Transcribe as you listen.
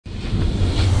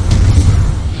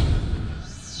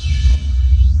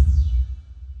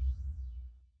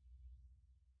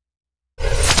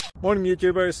Morning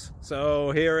YouTubers.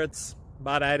 So here it's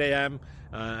about 8 a.m.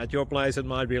 At your place it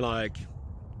might be like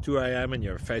 2 a.m. and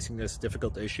you're facing this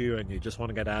difficult issue and you just want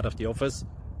to get out of the office.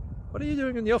 What are you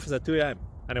doing in the office at 2 a.m.?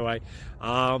 Anyway,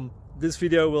 this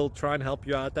video will try and help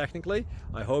you out technically.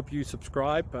 I hope you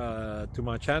subscribe to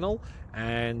my channel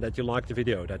and that you like the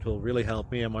video. That will really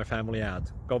help me and my family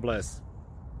out. God bless.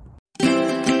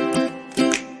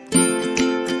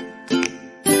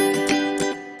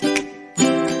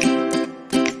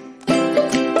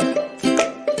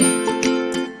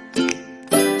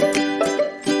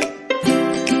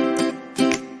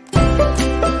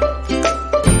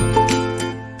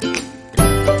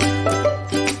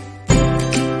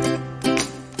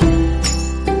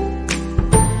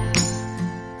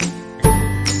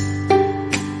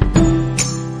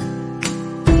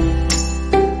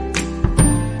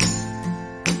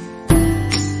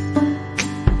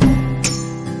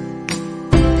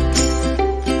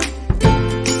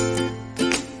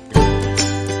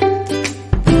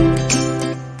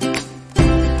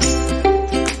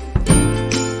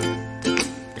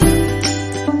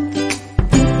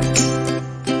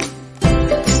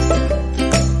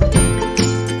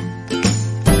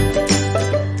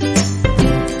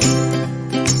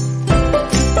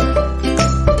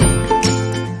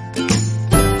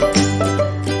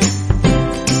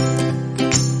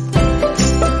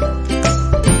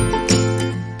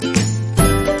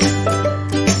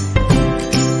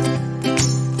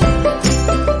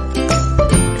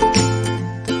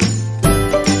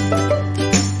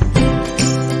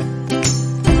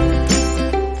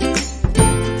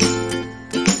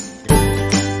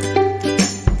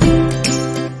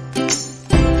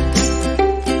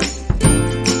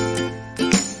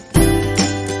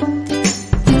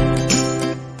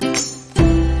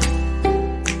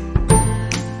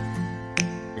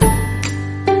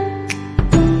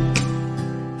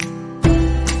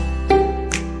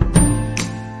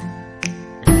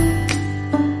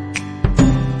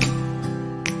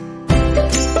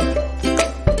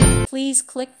 Please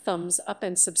click thumbs up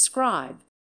and subscribe.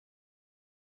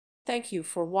 Thank you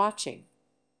for watching.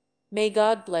 May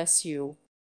God bless you.